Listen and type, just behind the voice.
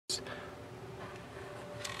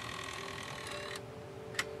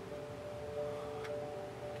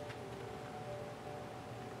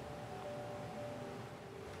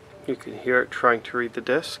You can hear it trying to read the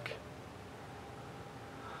disc.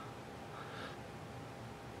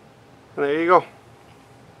 And there you go.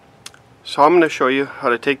 So I'm going to show you how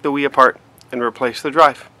to take the Wii apart and replace the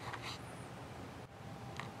drive.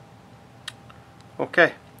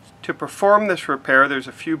 Okay, to perform this repair, there's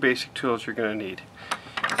a few basic tools you're going to need.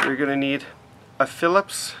 You're going to need a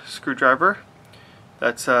Phillips screwdriver.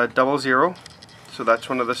 That's a 00, so that's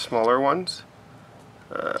one of the smaller ones.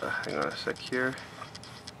 Hang on a sec here.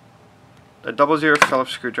 A 00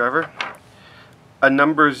 Phillips screwdriver. A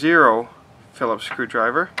number 0 Phillips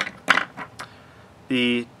screwdriver.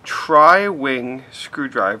 The tri-wing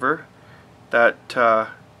screwdriver that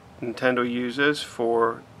Nintendo uses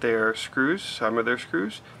for their screws, some of their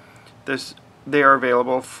screws. They are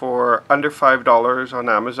available for under $5 on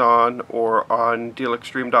Amazon or on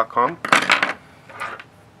dealextreme.com.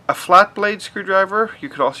 A flat blade screwdriver. You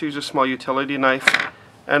could also use a small utility knife,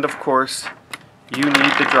 and of course you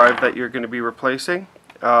need the drive that you're going to be replacing.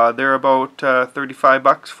 They're about $35,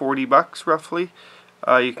 $40 roughly.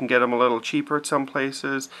 You can get them a little cheaper at some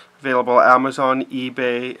places. Available Amazon,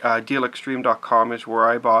 eBay, dealextreme.com is where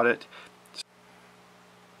I bought it.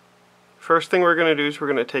 First thing we're going to do is we're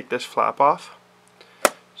going to take this flap off.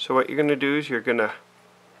 So what you're going to do is you're going to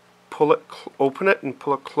pull it, open it and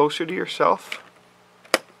pull it closer to yourself.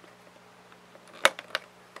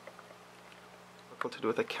 What to do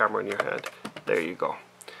with a camera in your hand. There you go.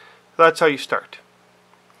 So that's how you start.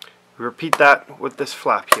 Repeat that with this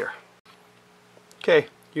flap here. Okay,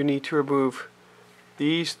 you need to remove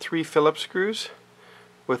these 3 Phillips screws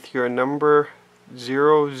with your number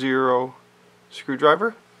 00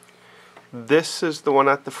 screwdriver. This is the one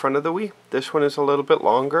at the front of the Wii. This one is a little bit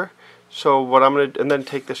longer. So what I'm going to, and then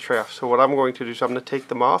take this tray off. So what I'm going to do is I'm going to take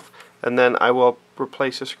them off, and then I will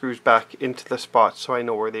replace the screws back into the spots so I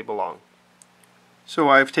know where they belong. So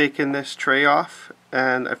I've taken this tray off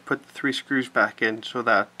and I've put the 3 screws back in so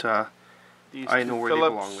that I know where they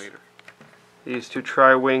belong later. These 2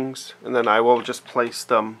 tri-wings, and then I will just place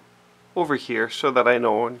them over here so that I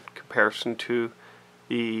know in comparison to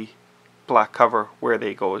the black cover where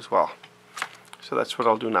they go as well. So that's what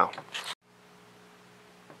I'll do now.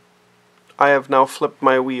 I have now flipped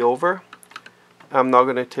my Wii over. I'm now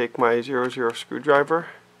going to take my 00 screwdriver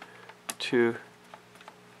to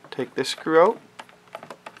take this screw out,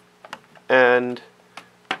 and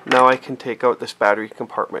now I can take out this battery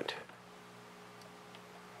compartment.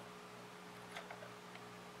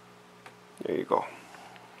 There you go.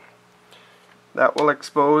 That will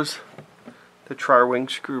expose the tri-wing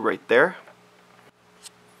screw right there.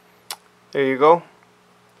 There you go.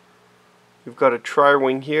 You've got a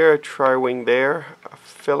tri-wing here, a tri-wing there, a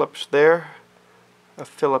Phillips there, a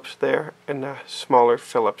Phillips there, and a smaller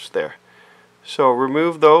Phillips there. So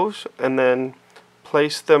remove those and then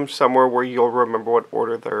place them somewhere where you'll remember what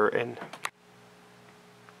order they're in.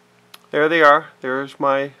 There they are. There's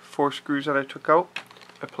my 4 screws that I took out.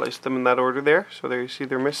 I placed them in that order there, so there you see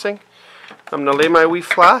they're missing. I'm going to lay my Wii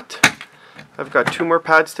flat. I've got 2 more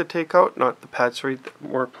pads to take out, not the pads, sorry,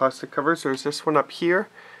 more plastic covers. There's this one up here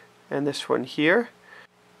and this one here.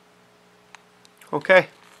 Okay,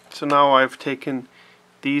 so now I've taken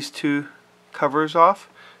these 2 covers off,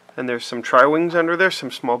 and there's some tri-wings under there,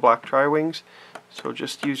 some small black tri-wings. So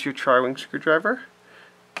just use your tri-wing screwdriver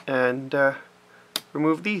and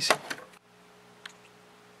remove these.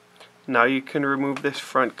 Now you can remove this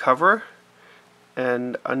front cover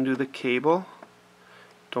and undo the cable.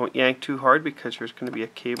 Don't yank too hard because there's going to be a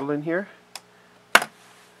cable in here.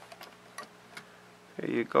 There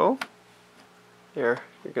you go. There,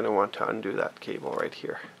 you're going to want to undo that cable right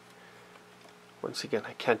here. Once again,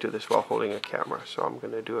 I can't do this while holding a camera, so I'm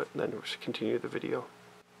going to do it and then just continue the video.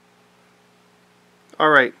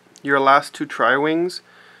 Alright, your last 2 tri-wings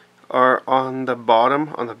are on the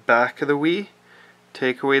bottom, on the back of the Wii.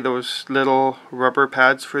 Take away those little rubber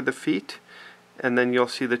pads for the feet, and then you'll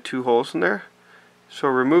see the 2 holes in there. So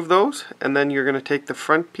remove those, and then you're going to take the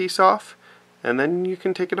front piece off, and then you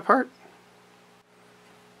can take it apart.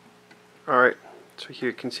 Alright, so here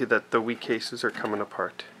you can see that the Wii cases are coming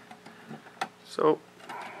apart. So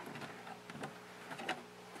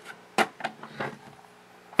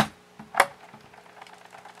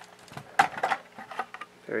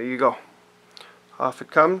there you go. Off it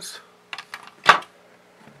comes.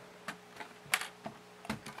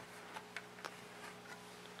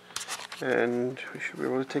 And we should be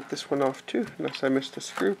able to take this one off too, unless I missed a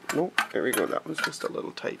screw. Nope, there we go, that one's just a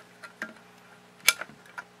little tight.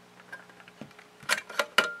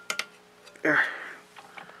 There.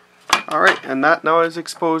 Alright, and that now has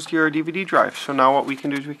exposed your DVD drive. So now what we can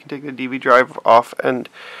do is we can take the DVD drive off and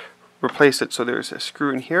replace it. So there's a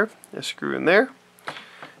screw in here, a screw in there,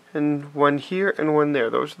 and one here and one there.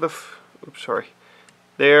 Those are the, oops, sorry.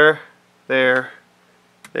 There, there,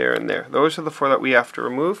 there, and there. Those are the 4 that we have to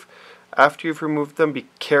remove. After you've removed them, be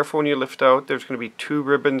careful when you lift out. There's going to be 2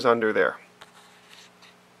 ribbons under there.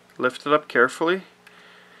 Lift it up carefully, and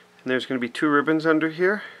there's going to be 2 ribbons under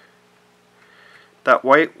here. That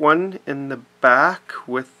white one in the back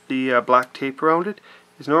with the black tape around it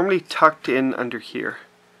is normally tucked in under here.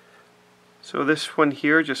 So this one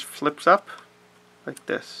here just flips up like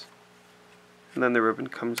this, and then the ribbon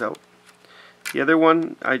comes out. The other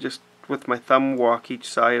one, I just with my thumb walk each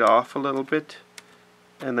side off a little bit,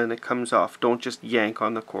 and then it comes off. Don't just yank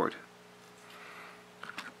on the cord.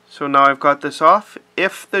 So now I've got this off.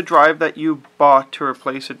 If the drive that you bought to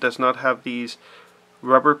replace it does not have these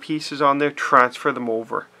rubber pieces on there, transfer them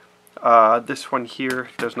over. This one here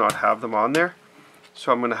does not have them on there,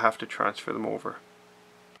 so I'm going to have to transfer them over.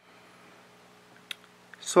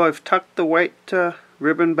 So I've tucked the white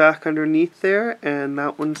ribbon back underneath there, and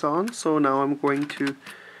that one's on. So now I'm going to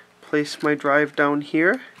place my drive down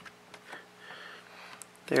here.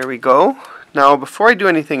 There we go. Now before I do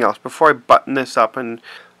anything else, before I button this up, and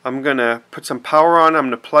I'm going to put some power on, I'm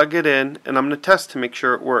going to plug it in, and I'm going to test to make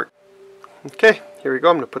sure it works. Okay, here we go.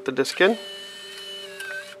 I'm going to put the disc in.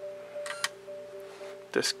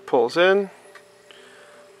 Disc pulls in,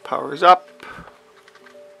 powers up,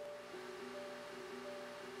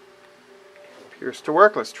 appears to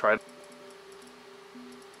work. Let's try it.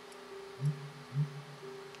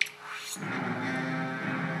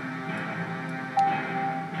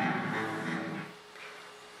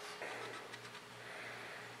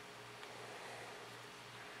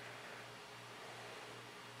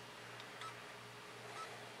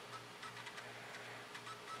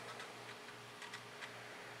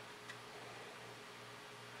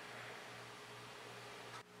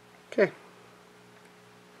 Okay,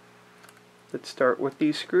 let's start with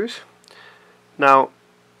these screws. Now,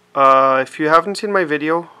 if you haven't seen my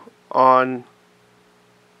video on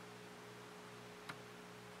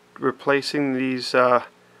replacing these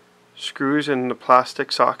screws in the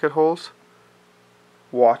plastic socket holes,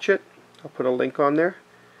 watch it. I'll put a link on there,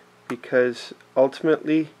 because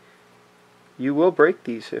ultimately you will break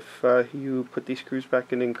these if you put these screws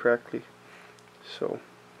back in incorrectly. So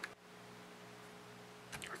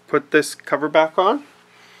put this cover back on.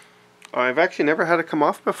 I've actually never had it come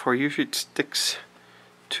off before. Usually it sticks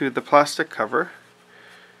to the plastic cover.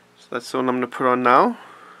 So that's the one I'm going to put on now.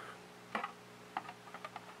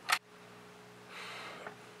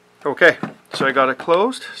 Okay, so I got it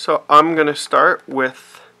closed. So I'm going to start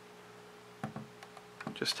with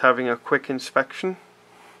just having a quick inspection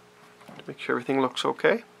to make sure everything looks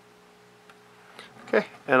okay. Okay,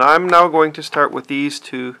 and I'm now going to start with these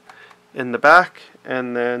 2 in the back,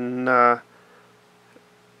 and then I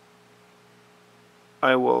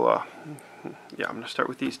will yeah, I'm going to start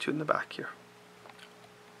with these 2 in the back here.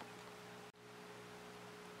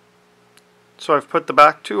 So I've put the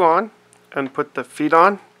back 2 on and put the feet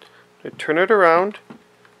on. I turn it around, and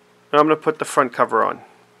I'm going to put the front cover on.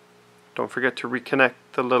 Don't forget to reconnect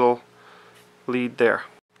the little lead there.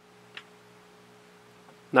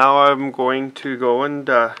 Now I'm going to go and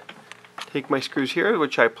take my screws here,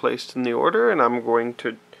 which I placed in the order, and I'm going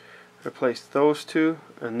to replace those 2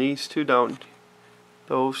 and these 2 down,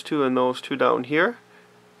 those 2 and those 2 down here,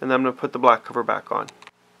 and then I'm going to put the black cover back on.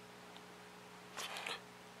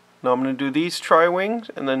 Now I'm going to do these tri-wings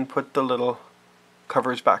and then put the little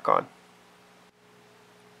covers back on.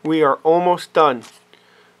 We are almost done.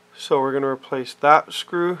 So we're going to replace that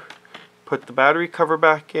screw, put the battery cover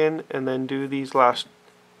back in, and then do these last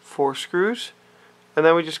 4 screws. And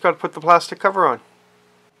then we just got to put the plastic cover on.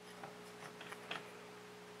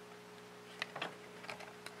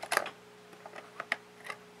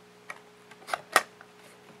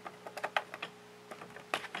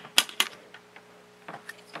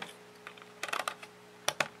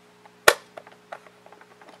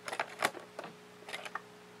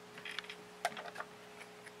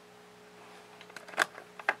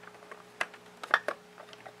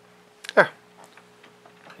 There.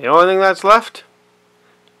 The only thing that's left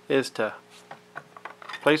is to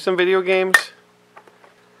play some video games.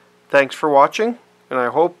 Thanks for watching, and I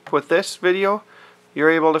hope with this video you're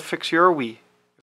able to fix your Wii.